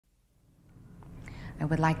I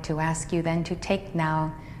would like to ask you then to take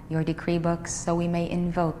now your decree books so we may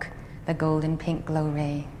invoke the golden pink glow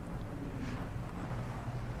ray.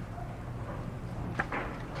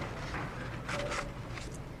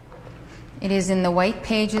 It is in the white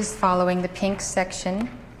pages following the pink section,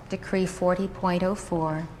 Decree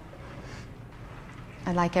 40.04.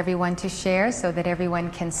 I'd like everyone to share so that everyone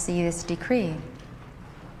can see this decree.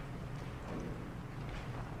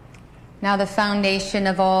 Now the foundation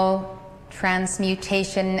of all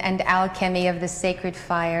transmutation and alchemy of the sacred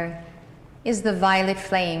fire is the violet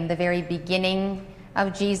flame, the very beginning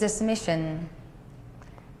of Jesus' mission.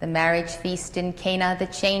 The marriage feast in Cana, the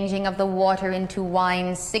changing of the water into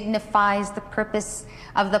wine, signifies the purpose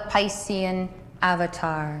of the Piscean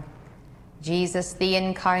avatar. Jesus, the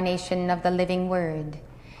incarnation of the living Word.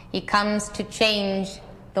 He comes to change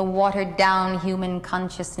the watered-down human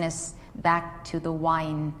consciousness back to the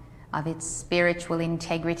wine of its spiritual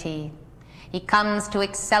integrity. He comes to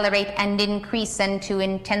accelerate and increase and to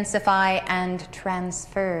intensify and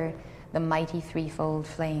transfer the mighty threefold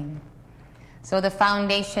flame. So the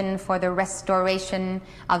foundation for the restoration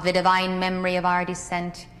of the divine memory of our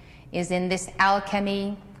descent is in this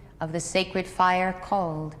alchemy of the sacred fire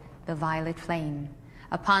called the violet flame.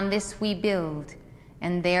 Upon this we build,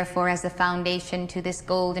 and therefore as the foundation to this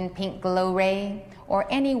golden pink glow ray, or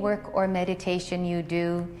any work or meditation you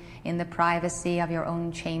do in the privacy of your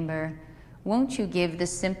own chamber, won't you give the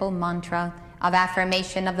simple mantra of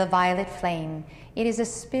affirmation of the violet flame? It is a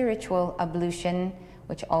spiritual ablution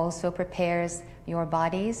which also prepares your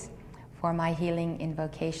bodies for my healing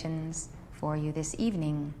invocations for you this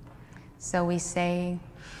evening. So we say,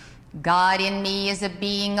 God in me is a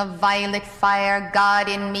being of violet fire. God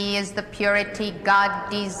in me is the purity God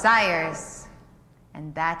desires.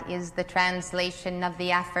 And that is the translation of the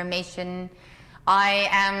affirmation. I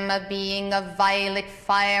am a being of violet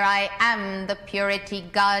fire. I am the purity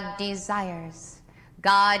God desires.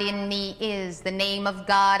 God in me is the name of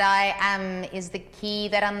God. I am is the key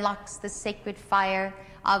that unlocks the sacred fire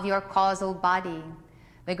of your causal body.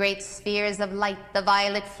 The great spheres of light, the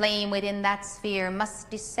violet flame within that sphere must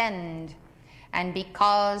descend. And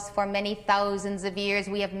because for many thousands of years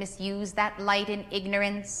we have misused that light in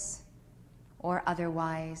ignorance or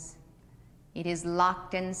otherwise, it is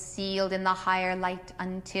locked and sealed in the higher light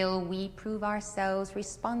until we prove ourselves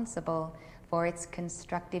responsible for its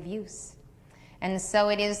constructive use. And so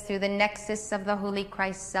it is through the nexus of the Holy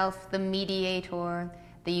Christ Self, the mediator,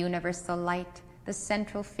 the universal light, the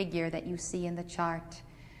central figure that you see in the chart,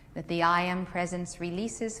 that the I Am Presence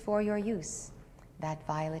releases for your use that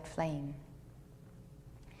violet flame.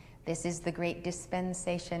 This is the great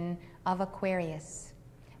dispensation of Aquarius,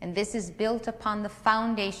 and this is built upon the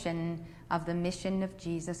foundation of the mission of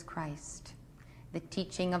Jesus Christ. The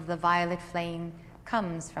teaching of the violet flame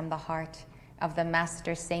comes from the heart of the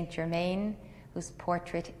Master Saint Germain, whose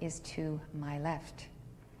portrait is to my left.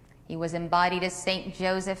 He was embodied as Saint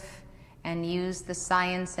Joseph and used the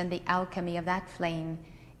science and the alchemy of that flame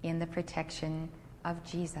in the protection of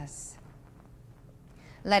Jesus.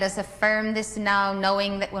 Let us affirm this now,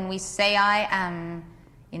 knowing that when we say I am,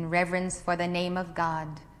 in reverence for the name of God,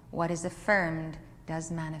 what is affirmed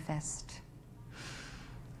does manifest.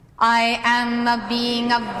 I am a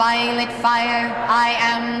being of violet fire. I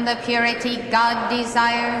am the purity God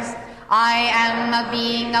desires. I am a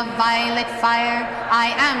being of violet fire.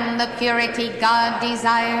 I am the purity God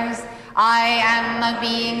desires. I am a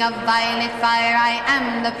being of violet fire. I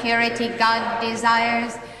am the purity God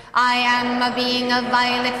desires. I am a being of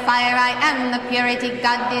violet fire. I am the purity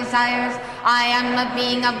God desires. I am a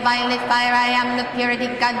being of violet fire. I am the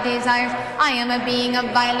purity God desires. I am a being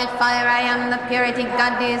of violet fire. I am the purity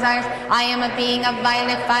God desires. I am a being of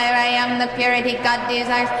violet fire. I am the purity God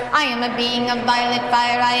desires. I am a being of violet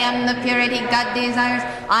fire. I am the purity God desires.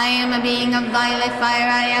 I am a being of violet fire.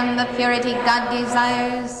 I am the purity God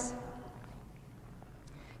desires.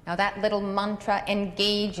 Now that little mantra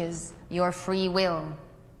engages your free will.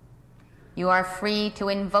 You are free to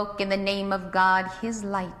invoke in the name of God His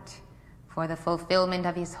light for the fulfillment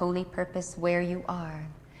of His holy purpose where you are.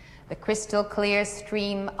 The crystal clear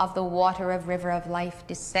stream of the water of river of life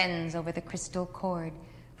descends over the crystal cord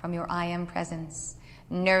from your I Am Presence,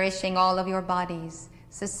 nourishing all of your bodies,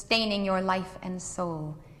 sustaining your life and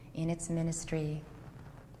soul in its ministry.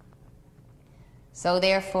 So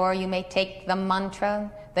therefore you may take the mantra,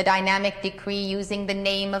 the dynamic decree using the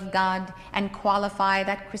name of God, and qualify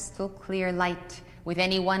that crystal clear light with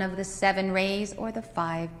any one of the 7 rays or the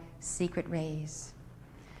 5 secret rays.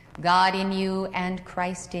 God in you and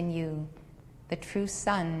Christ in you, the true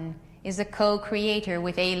Son, is a co-creator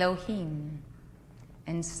with Elohim.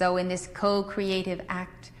 And so in this co-creative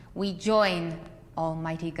act, we join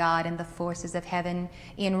Almighty God and the forces of heaven,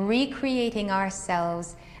 in recreating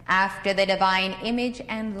ourselves after the divine image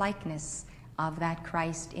and likeness of that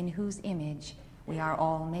Christ in whose image we are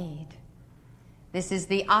all made. This is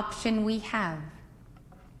the option we have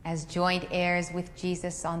as joint heirs with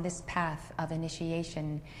Jesus on this path of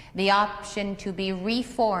initiation, the option to be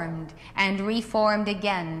reformed and reformed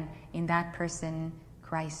again in that person,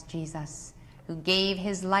 Christ Jesus, who gave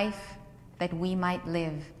his life that we might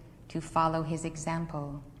live to follow his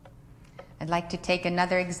example. I'd like to take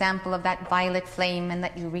another example of that violet flame and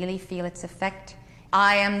let you really feel its effect.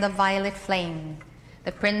 I am the violet flame.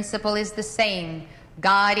 The principle is the same.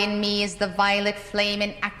 God in me is the violet flame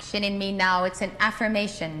in action in me now. It's an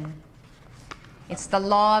affirmation. It's the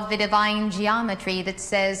law of the divine geometry that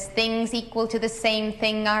says things equal to the same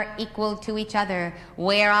thing are equal to each other.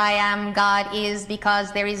 Where I am, God is,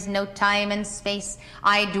 because there is no time and space.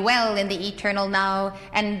 I dwell in the eternal now,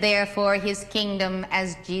 and therefore his kingdom,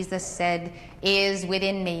 as Jesus said, is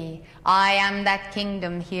within me. I am that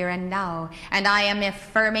kingdom here and now, and I am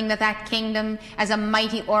affirming that that kingdom, as a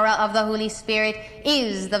mighty aura of the Holy Spirit,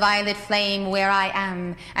 is the violet flame where I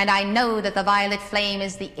am. And I know that the violet flame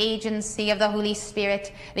is the agency of the Holy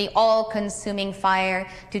Spirit, the all-consuming fire,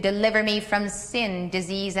 to deliver me from sin,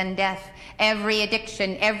 disease, and death, every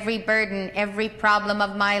addiction, every burden, every problem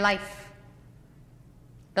of my life.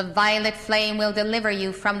 The violet flame will deliver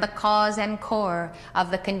you from the cause and core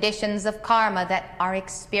of the conditions of karma that are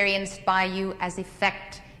experienced by you as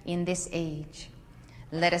effect in this age.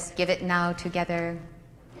 Let us give it now together.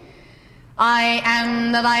 I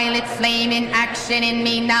am the violet flame in action in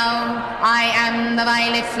me now. I am the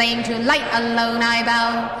violet flame, to light alone I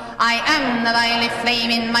bow. I am the violet flame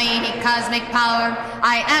in mighty cosmic power.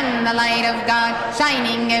 I am the light of God,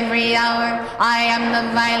 shining every hour. I am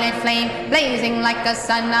the violet flame, blazing like a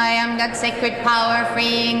sun. I am God's sacred power,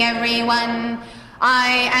 freeing everyone.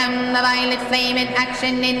 I am the violet flame in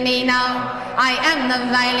action in me now. I am the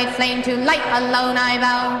violet flame, to light alone I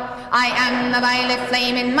bow. I am the violet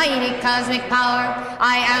flame in mighty cosmic power.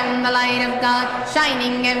 I am the light of God,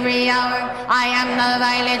 shining every hour. I am the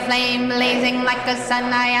violet flame, blazing like a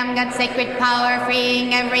sun. I am God's sacred power,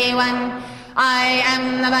 freeing everyone. I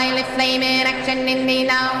am the violet flame in action in me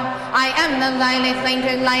now. I am the violet flame,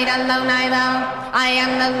 to light alone I bow. I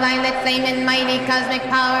am the violet flame in mighty cosmic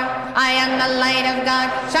power. I am the light of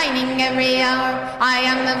God, shining every hour. I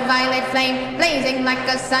am the violet flame, blazing like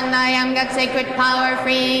a sun. I am God's sacred power,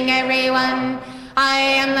 freeing everyone.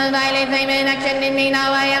 I am the violet flame in action in me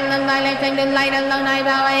now. I am the violet flame, to light alone I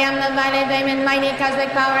bow. I am the violet flame in mighty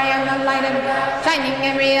cosmic power. I am the light of God, shining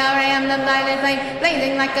every hour. I am the violet flame,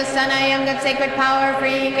 blazing like a sun. I am God's sacred power,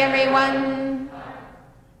 freeing everyone.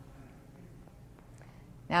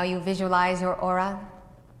 Now you visualize your aura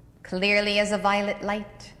clearly as a violet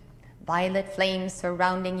light. Violet flames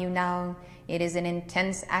surrounding you now. It is an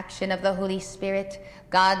intense action of the Holy Spirit,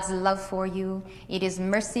 God's love for you. It is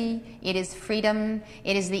mercy, it is freedom,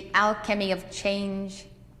 it is the alchemy of change.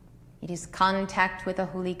 It is contact with the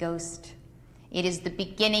Holy Ghost. It is the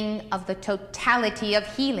beginning of the totality of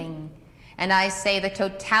healing. And I say the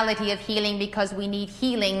totality of healing because we need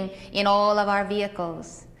healing in all of our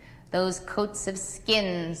vehicles. Those coats of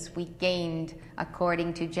skins we gained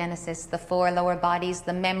according to Genesis, the four lower bodies,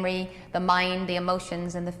 the memory, the mind, the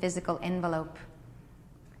emotions, and the physical envelope.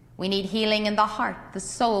 We need healing in the heart, the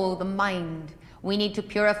soul, the mind. We need to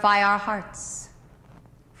purify our hearts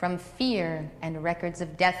from fear and records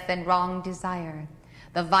of death and wrong desire.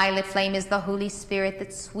 The violet flame is the Holy Spirit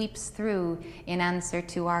that sweeps through in answer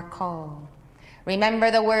to our call.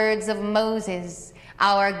 Remember the words of Moses.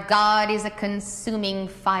 Our God is a consuming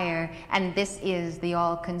fire, and this is the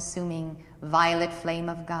all-consuming violet flame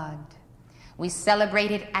of God. We celebrate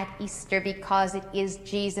it at Easter because it is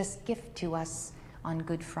Jesus' gift to us on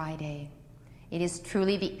Good Friday. It is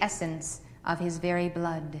truly the essence of his very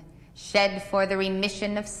blood, shed for the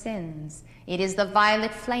remission of sins. It is the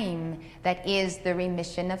violet flame that is the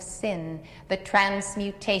remission of sin, the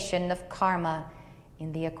transmutation of karma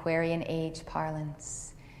in the Aquarian age parlance.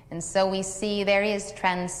 And so we see there is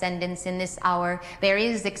transcendence in this hour. There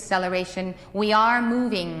is acceleration. We are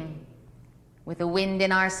moving with the wind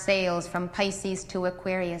in our sails from Pisces to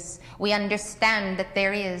Aquarius. We understand that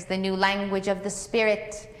there is the new language of the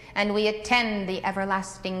Spirit, and we attend the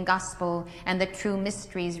everlasting gospel and the true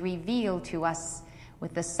mysteries revealed to us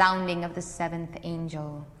with the sounding of the seventh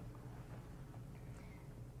angel.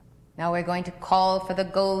 Now we're going to call for the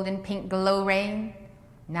gold and pink glow ray,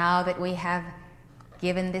 now that we have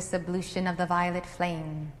given this ablution of the violet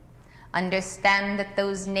flame. Understand that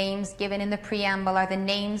those names given in the preamble are the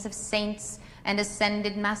names of saints and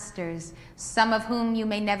ascended masters, some of whom you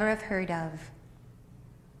may never have heard of.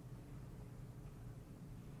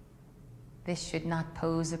 This should not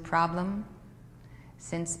pose a problem,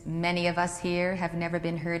 since many of us here have never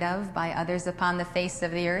been heard of by others upon the face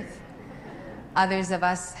of the earth. Others of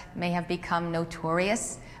us may have become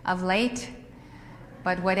notorious of late,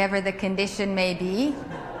 but whatever the condition may be,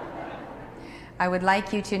 I would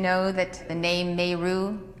like you to know that the name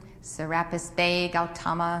Meru, Serapis Bey,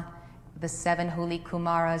 Gautama, the 7 holy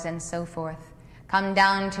Kumaras, and so forth, come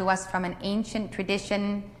down to us from an ancient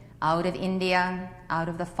tradition out of India, out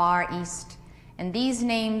of the Far East. And these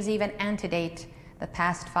names even antedate the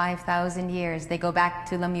past 5,000 years. They go back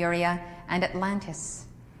to Lemuria and Atlantis.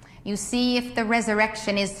 You see, if the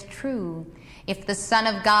resurrection is true, if the Son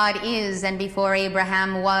of God is, and before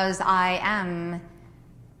Abraham was, I am,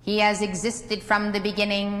 he has existed from the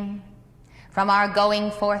beginning, from our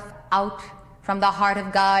going forth out from the heart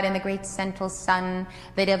of God and the great central sun,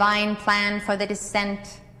 the divine plan for the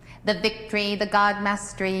descent, the victory, the God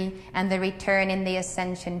mastery, and the return in the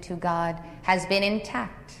ascension to God has been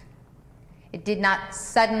intact. It did not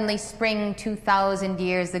suddenly spring 2,000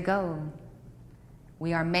 years ago.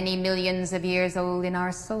 We are many millions of years old in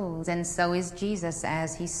our souls, and so is Jesus,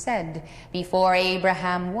 as he said, before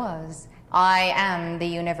Abraham was, I am the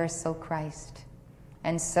universal Christ.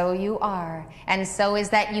 And so you are, and so is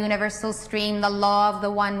that universal stream, the law of the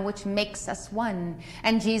one which makes us one.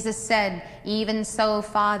 And Jesus said, even so,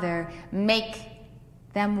 Father, make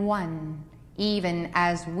them one, even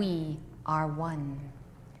as we are one.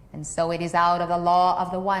 And so it is out of the law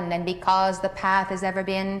of the one, and because the path has ever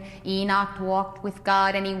been, Enoch walked with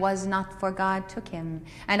God, and he was not, for God took him.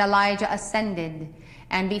 And Elijah ascended,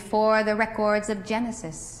 and before the records of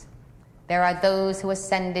Genesis, there are those who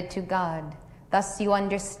ascended to God. Thus you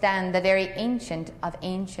understand the very ancient of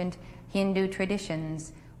ancient Hindu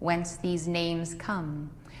traditions, whence these names come.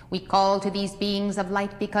 We call to these beings of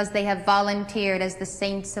light because they have volunteered as the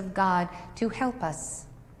saints of God to help us.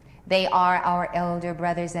 They are our elder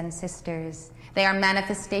brothers and sisters. They are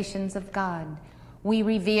manifestations of God. We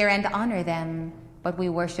revere and honor them, but we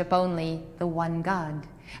worship only the one God.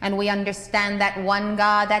 And we understand that one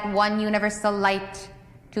God, that one universal light,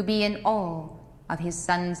 to be in all of his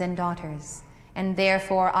sons and daughters. And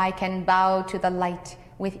therefore I can bow to the light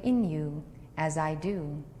within you as I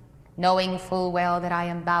do, knowing full well that I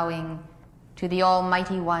am bowing to the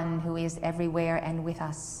Almighty One who is everywhere and with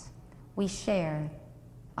us. We share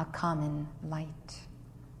a common light.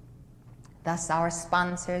 Thus our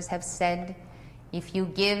sponsors have said, if you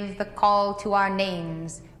give the call to our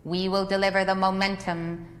names, we will deliver the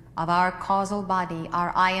momentum of our causal body,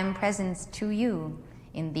 our I am presence, to you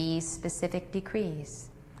in these specific decrees.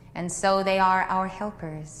 And so they are our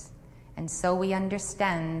helpers. And so we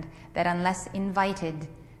understand that unless invited,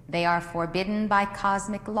 they are forbidden by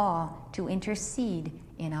cosmic law to intercede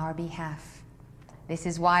in our behalf. This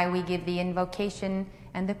is why we give the invocation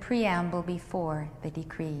and the preamble before the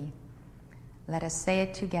decree. Let us say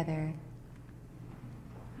it together.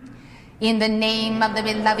 In the name of the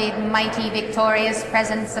beloved, mighty, victorious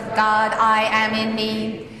presence of God, I am in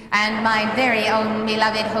me, and my very own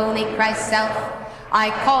beloved holy Christ self, I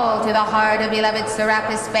call to the heart of beloved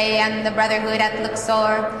Serapis Bey and the brotherhood at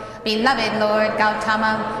Luxor, beloved Lord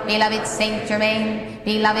Gautama, beloved Saint Germain,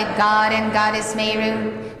 beloved God and Goddess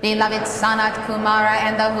Meru, beloved Sanat Kumara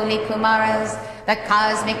and the holy Kumaras, the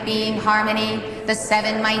cosmic being Harmony, the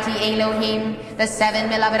 7 mighty Elohim, the 7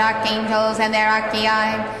 beloved archangels and their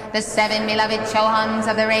archei, the 7 beloved Chohans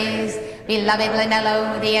of the rays, beloved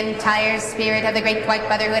Linello, the entire spirit of the great white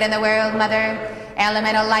brotherhood and the world mother,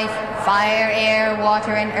 elemental life, fire, air,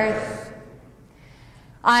 water, and earth.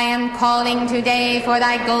 I am calling today for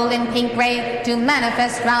thy golden pink ray to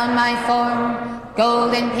manifest round my form.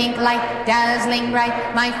 Golden pink light, dazzling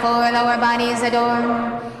bright, my 4 lower bodies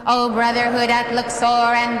adorn. O brotherhood at Luxor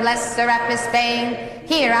and blessed Serapis Bey,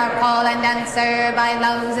 hear our call and answer by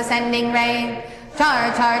love's ascending ray.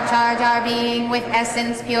 Charge, charge, charge our being with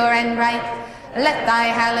essence pure and bright. Let thy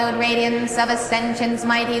hallowed radiance of ascension's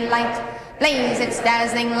mighty light blaze its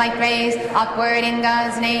dazzling light rays upward in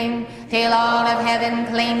God's name, till all of heaven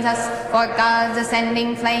claims us for God's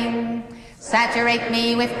ascending flame. Saturate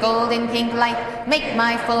me with golden pink light, make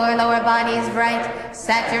my 4 lower bodies bright.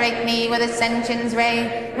 Saturate me with ascension's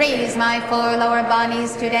ray, raise my 4 lower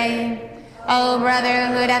bodies today. O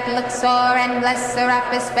brotherhood at Luxor and blessed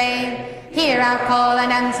Serapis Bey, hear our call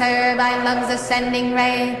and answer by love's ascending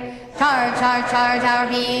ray. Charge, charge, charge our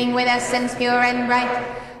being with essence pure and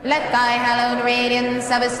bright. Let thy hallowed radiance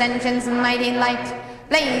of ascension's mighty light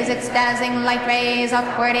blaze its dazzling light rays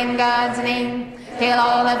upward in God's name, till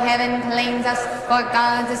all of heaven claims us for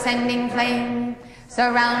God's ascending flame.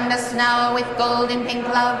 Surround us now with golden pink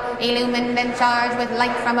love, illumined and charged with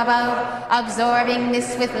light from above. Absorbing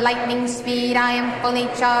this with lightning speed, I am fully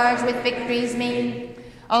charged with victory's meed.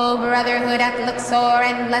 O brotherhood at Luxor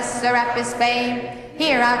and lesser Serapis Bay,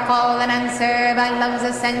 hear our call and answer by love's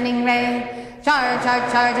ascending ray. Charge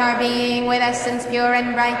our being with essence pure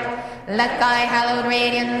and bright. Let thy hallowed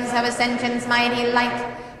radiance of ascension's mighty light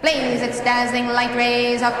blaze its dazzling light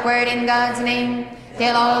rays upward in God's name,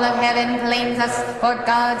 till all of heaven claims us for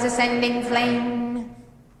God's ascending flame.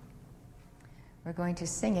 We're going to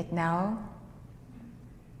sing it now.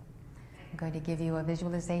 I'm going to give you a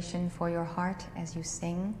visualization for your heart as you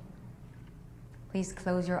sing. Please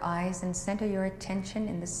close your eyes and center your attention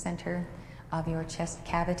in the center of your chest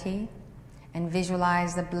cavity and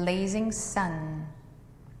visualize the blazing sun.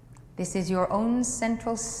 This is your own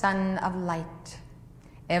central sun of light.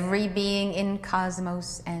 Every being in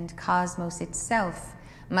cosmos and cosmos itself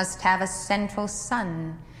must have a central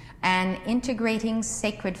sun, an integrating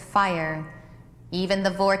sacred fire, even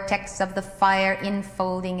the vortex of the fire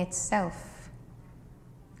enfolding itself.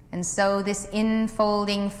 And so this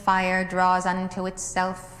enfolding fire draws unto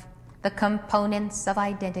itself the components of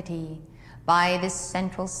identity. By this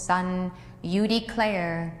central sun, you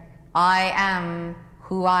declare, I am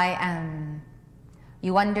who I am.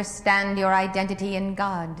 You understand your identity in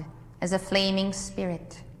God as a flaming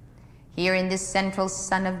spirit. Here in this central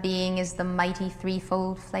sun of being is the mighty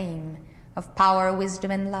threefold flame of power, wisdom,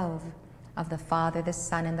 and love of the Father, the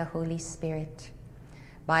Son, and the Holy Spirit.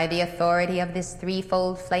 By the authority of this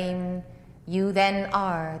threefold flame, you then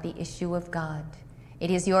are the issue of God. It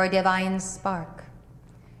is your divine spark.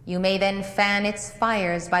 You may then fan its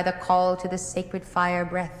fires by the call to the sacred fire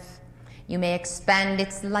breath. You may expand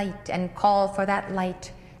its light and call for that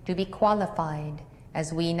light to be qualified,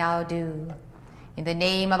 as we now do. In the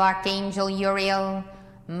name of Archangel Uriel,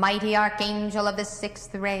 mighty Archangel of the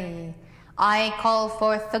sixth ray, I call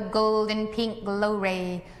forth the golden pink glow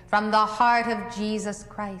ray from the heart of Jesus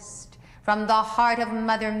Christ, from the heart of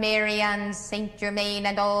Mother Mary and Saint Germain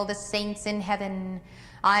and all the saints in heaven.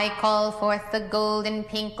 I call forth the golden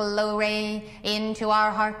pink glow ray into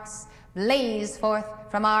our hearts. Blaze forth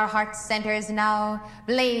from our heart centers now.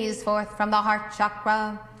 Blaze forth from the heart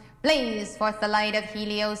chakra. Blaze forth the light of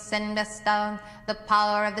Helios and Vesta, the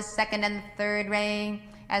power of the second and third ray,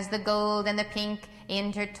 as the gold and the pink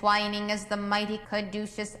intertwining as the mighty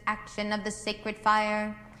caduceus action of the sacred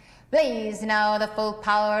fire. Blaze now the full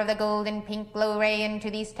power of the golden pink glow ray into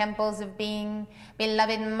these temples of being.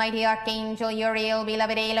 Beloved mighty Archangel Uriel,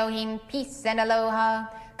 beloved Elohim, peace and aloha,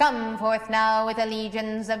 come forth now with the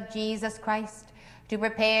legions of Jesus Christ to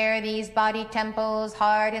prepare these body temples,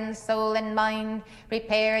 heart and soul and mind.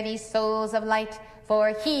 Prepare these souls of light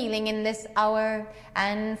for healing in this hour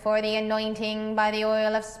and for the anointing by the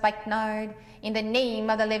oil of spikenard. In the name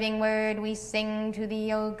of the living word we sing to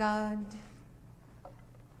thee, O God.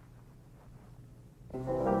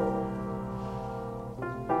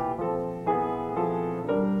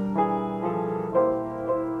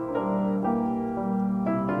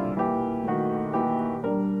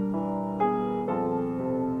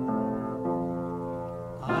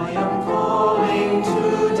 I am calling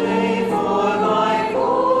today for thy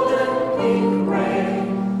golden pink ray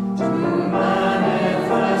to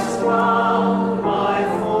manifest round my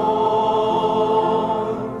form.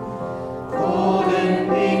 Golden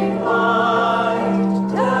pink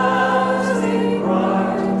light,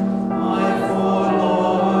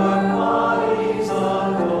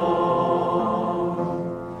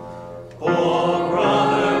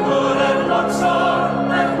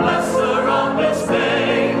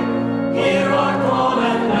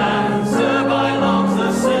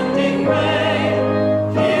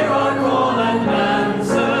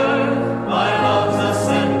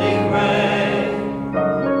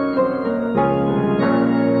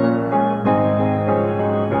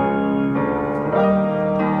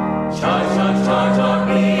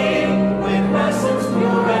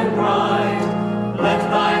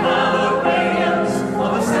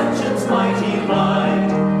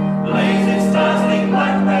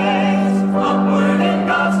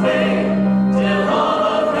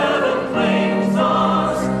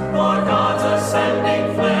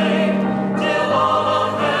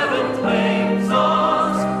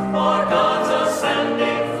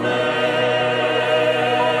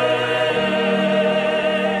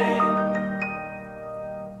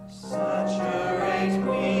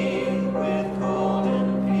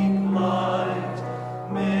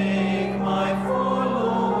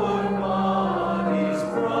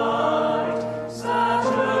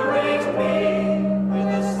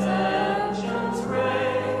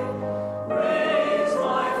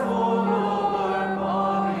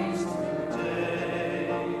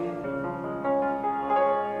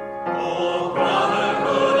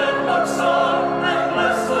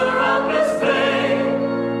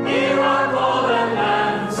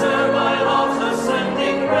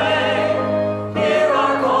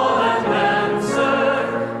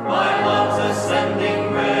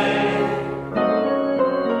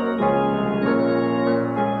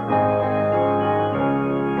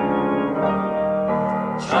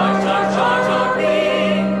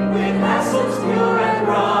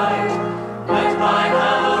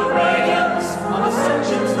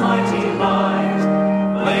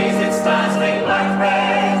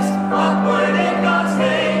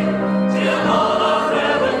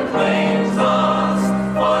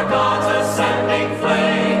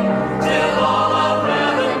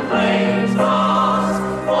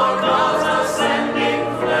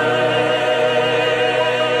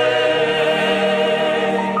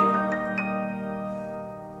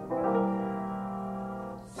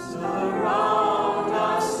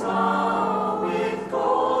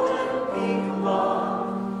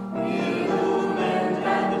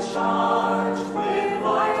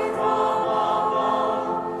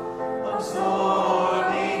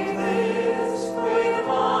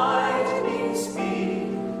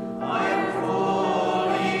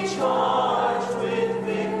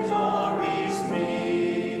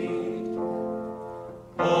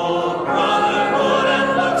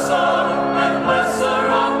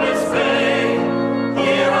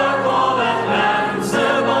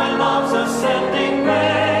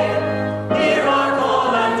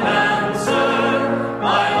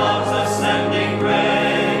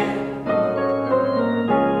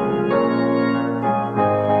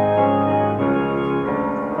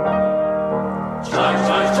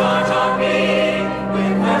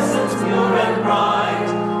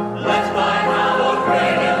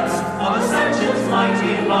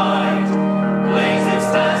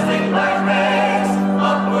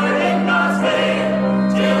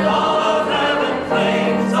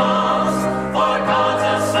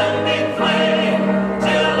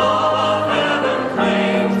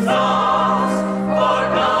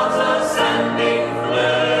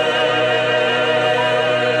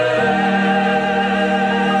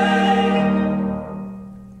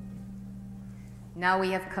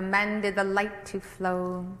 commanded the light to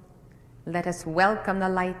flow. Let us welcome the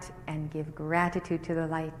light and give gratitude to the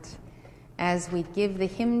light as we give the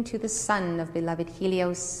hymn to the sun of beloved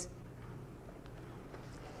Helios.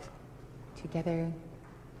 Together.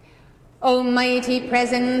 O mighty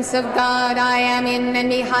presence of God, I am in and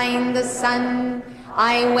behind the sun.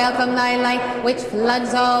 I welcome thy light which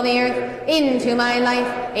floods all the earth into my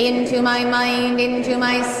life, into my mind, into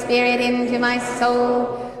my spirit, into my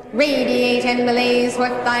soul. Radiate and blaze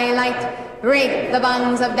forth thy light. Break the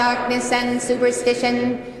bonds of darkness and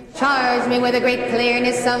superstition. Charge me with the great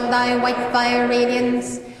clearness of thy white fire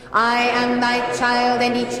radiance. I am thy child,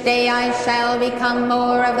 and each day I shall become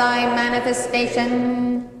more of thy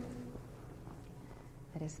manifestation.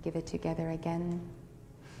 Let us give it together again.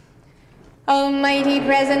 O mighty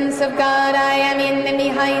presence of God, I am in and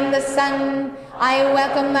behind the sun. I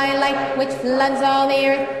welcome thy light which floods all the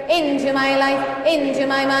earth into my life, into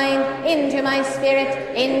my mind, into my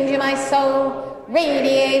spirit, into my soul.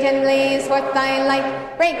 Radiate and blaze forth thy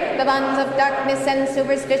light. Break the bonds of darkness and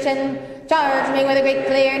superstition. Charge me with the great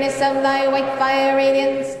clearness of thy white fire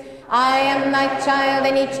radiance. I am thy child,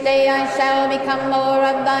 and each day I shall become more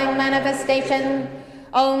of thy manifestation.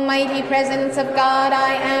 O mighty presence of God,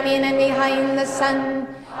 I am in and behind the sun.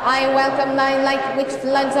 I welcome thy light which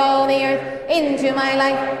floods all the earth into my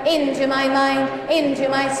life, into my mind, into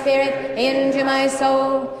my spirit, into my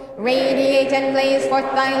soul. Radiate and blaze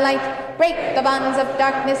forth thy light. Break the bonds of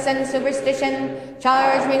darkness and superstition.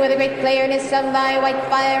 Charge me with the great clearness of thy white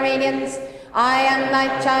fire radiance. I am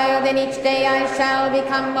thy child, and each day I shall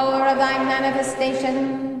become more of thy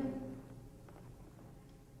manifestation.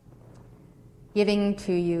 Giving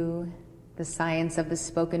to you the science of the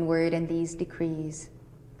spoken word and these decrees,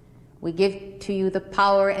 we give to you the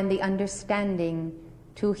power and the understanding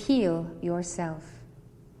to heal yourself.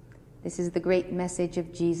 This is the great message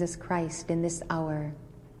of Jesus Christ in this hour,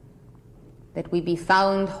 that we be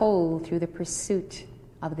found whole through the pursuit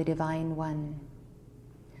of the Divine One.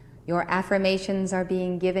 Your affirmations are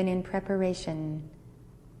being given in preparation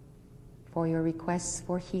for your requests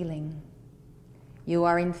for healing. You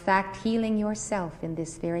are in fact healing yourself in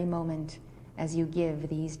this very moment as you give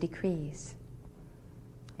these decrees.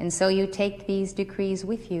 And so you take these decrees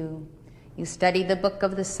with you. You study the book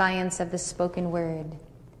of the science of the spoken word.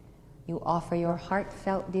 You offer your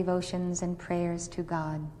heartfelt devotions and prayers to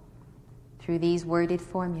God through these worded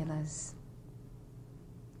formulas.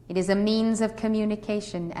 It is a means of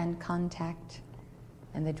communication and contact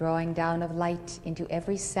and the drawing down of light into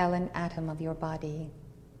every cell and atom of your body.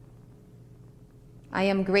 I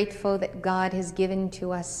am grateful that God has given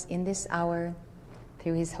to us in this hour,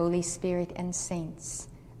 through his Holy Spirit and saints,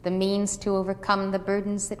 the means to overcome the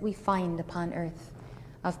burdens that we find upon earth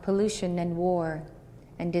of pollution and war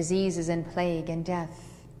and diseases and plague and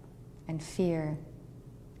death and fear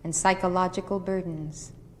and psychological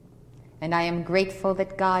burdens. And I am grateful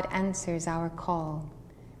that God answers our call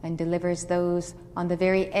and delivers those on the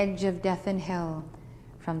very edge of death and hell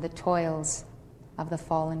from the toils of the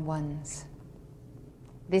fallen ones.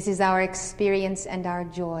 This is our experience and our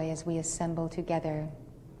joy as we assemble together